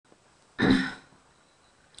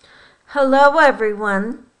Hello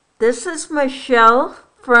everyone, this is Michelle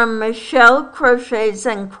from Michelle Crochets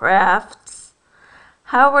and Crafts.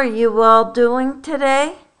 How are you all doing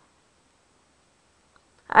today?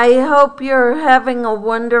 I hope you're having a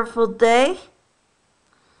wonderful day.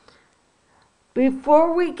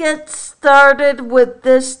 Before we get started with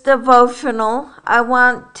this devotional, I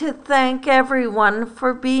want to thank everyone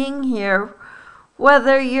for being here,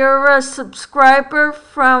 whether you're a subscriber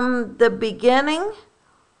from the beginning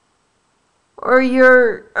or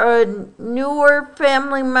you're a newer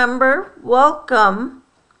family member, welcome.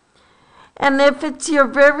 And if it's your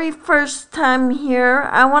very first time here,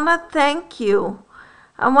 I want to thank you.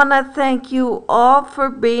 I want to thank you all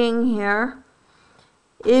for being here.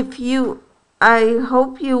 I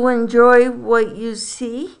hope you enjoy what you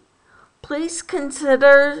see. Please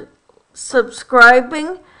consider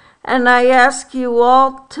subscribing, and I ask you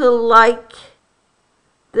all to like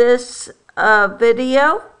this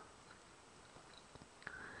video.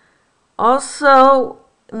 Also,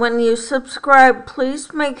 when you subscribe,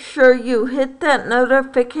 please make sure you hit that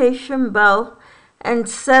notification bell and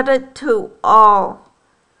set it to all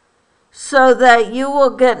so that you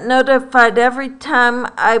will get notified every time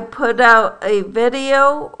I put out a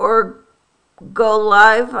video or go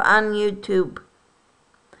live on YouTube.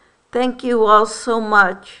 Thank you all so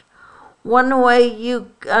much.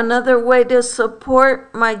 Another way to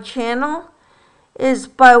support my channel is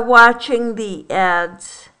by watching the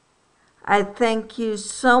ads. I thank you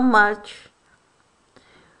so much.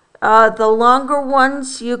 The longer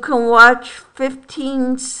ones, you can watch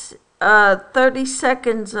 30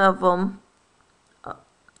 seconds of them,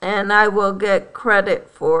 and I will get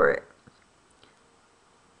credit for it.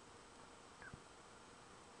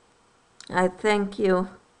 I thank you.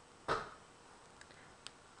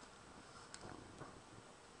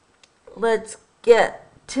 Let's get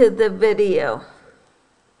to the video,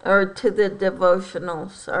 or to the devotional,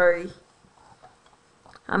 sorry.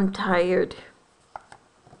 I'm tired.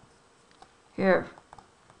 Here.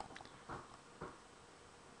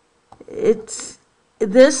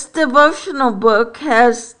 This devotional book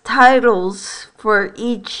has titles for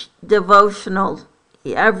each devotional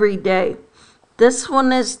every day. This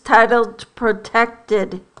one is titled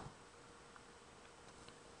Protected.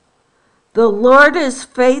 The Lord is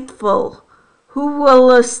faithful, who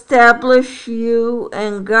will establish you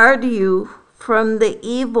and guard you from the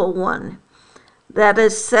evil one. That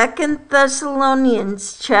is 2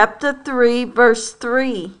 Thessalonians chapter 3, verse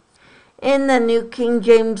 3 in the New King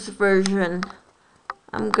James Version.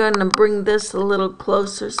 I'm going to bring this a little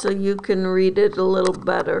closer so you can read it a little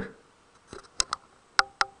better.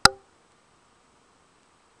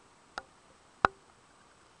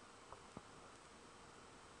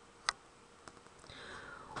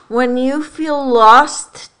 When you feel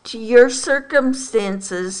lost to your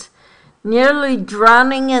circumstances, nearly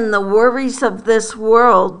drowning in the worries of this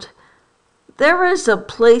world, there is a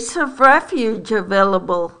place of refuge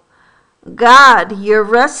available. God, your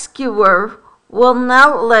rescuer, will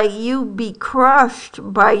not let you be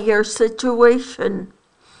crushed by your situation.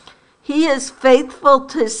 He is faithful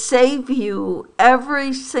to save you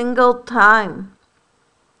every single time.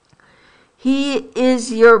 He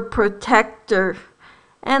is your protector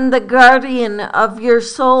and the guardian of your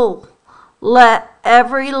soul. Let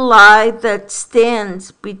every lie that stands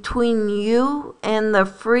between you and the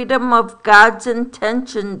freedom of God's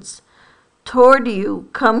intentions toward you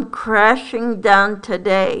come crashing down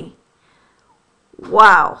today.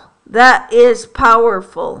 Wow, that is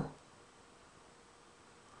powerful.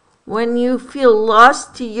 When you feel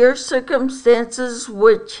lost to your circumstances,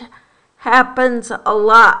 which happens a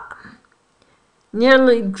lot,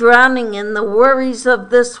 nearly drowning in the worries of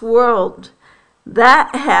this world,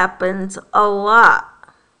 that happens a lot.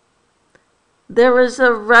 There is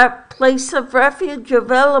a place of refuge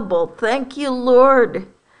available. Thank you, Lord.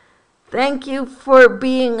 Thank you for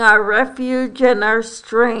being our refuge and our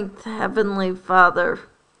strength, Heavenly Father.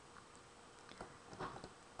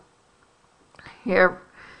 Here,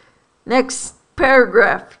 next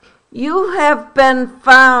paragraph. You have been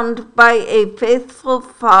found by a faithful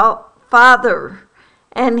Father,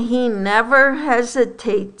 and He never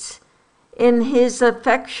hesitates in His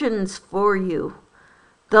affections for you.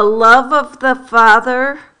 The love of the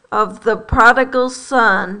Father of the prodigal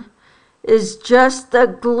Son is just a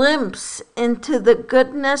glimpse into the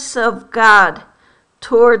goodness of God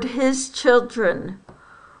toward His children.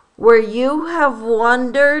 Where you have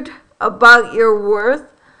wondered about your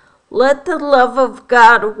worth, let the love of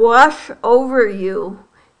God wash over you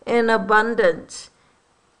in abundance.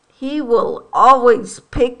 He will always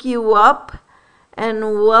pick you up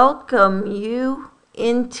and welcome you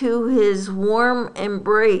into His warm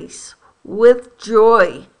embrace. with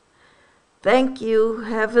joy. Thank you,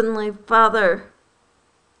 Heavenly Father.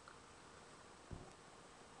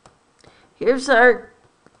 Here's our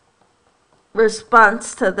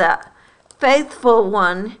response to that. Faithful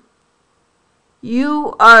one,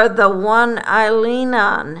 you are the one I lean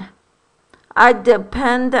on. I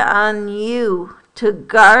depend on you to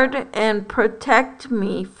guard and protect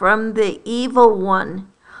me from the evil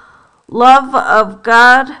one. Love of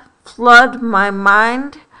God, flood my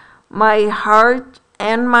mind, my heart,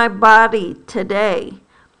 and my body today.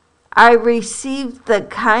 I receive the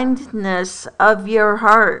kindness of your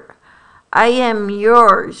heart. I am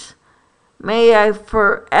yours. May I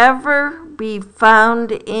forever be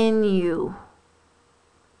found in you.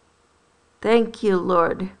 Thank you,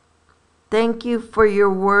 Lord. Thank you for your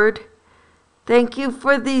word. Thank you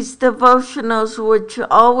for these devotionals which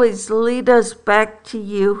always lead us back to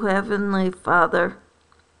you, Heavenly Father.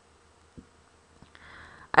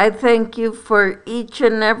 I thank you for each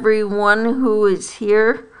and every one who is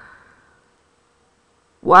here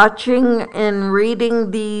watching and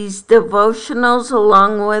reading these devotionals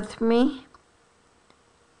along with me.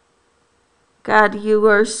 God, you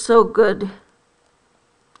are so good.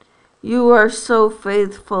 You are so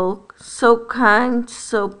faithful, so kind,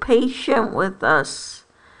 so patient with us.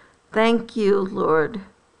 Thank you, Lord.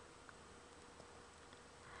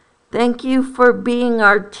 Thank you for being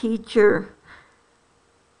our teacher.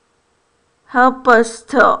 Help us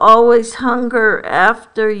to always hunger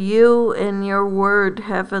after you and your word,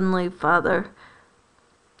 Heavenly Father.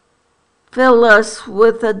 Fill us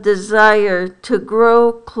with a desire to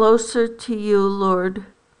grow closer to you, Lord.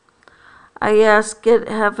 I ask it,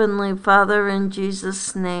 Heavenly Father, in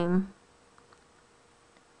Jesus' name.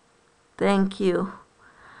 Thank you.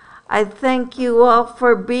 I thank you all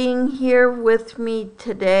for being here with me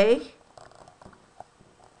today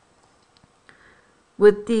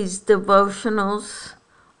with these devotionals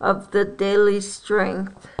of the daily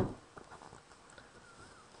strength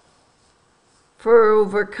for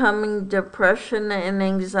overcoming depression and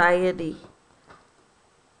anxiety.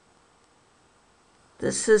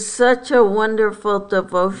 This is such a wonderful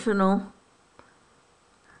devotional,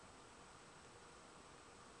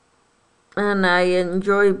 and I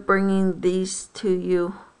enjoy bringing these to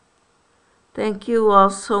you. Thank you all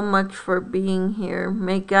so much for being here.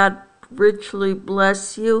 May God richly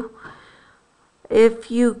bless you. If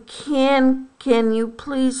you can you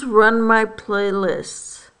please run my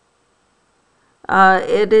playlists?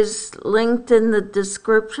 It is linked in the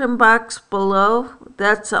description box below.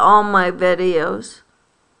 That's all my videos.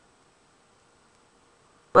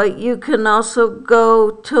 But you can also go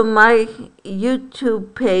to my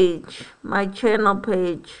YouTube page, my channel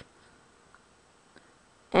page.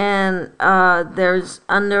 And there's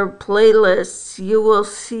under playlists, you will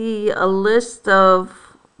see a list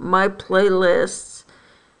of my playlists.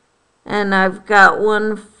 And I've got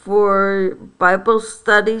one for Bible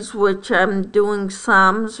studies, which I'm doing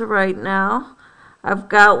Psalms right now. I've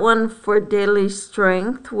got one for daily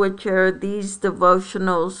strength, which are these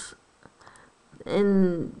devotionals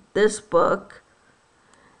in this book.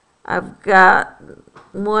 I've got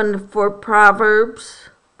one for Proverbs,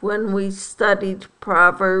 when we studied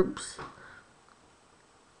Proverbs.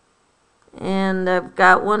 And I've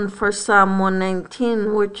got one for Psalm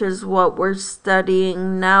 119, which is what we're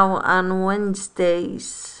studying now on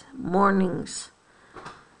Wednesdays mornings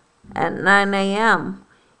at 9 a.m.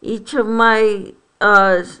 Each of my,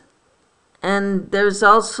 and there's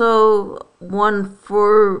also one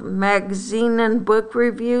for magazine and book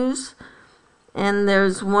reviews, and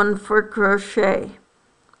there's one for crochet.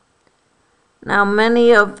 Now,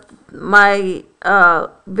 many of my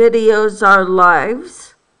videos are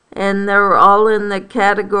lives, and they're all in the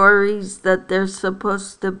categories that they're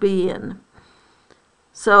supposed to be in.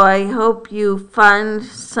 So I hope you find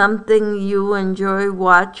something you enjoy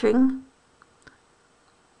watching.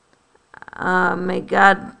 May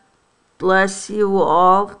God bless you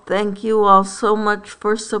all. Thank you all so much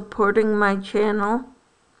for supporting my channel.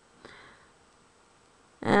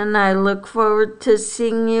 And I look forward to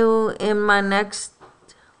seeing you in my next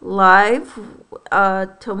live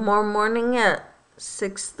tomorrow morning at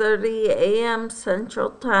 6:30 a.m.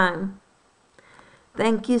 Central Time.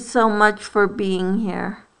 Thank you so much for being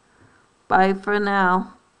here. Bye for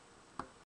now.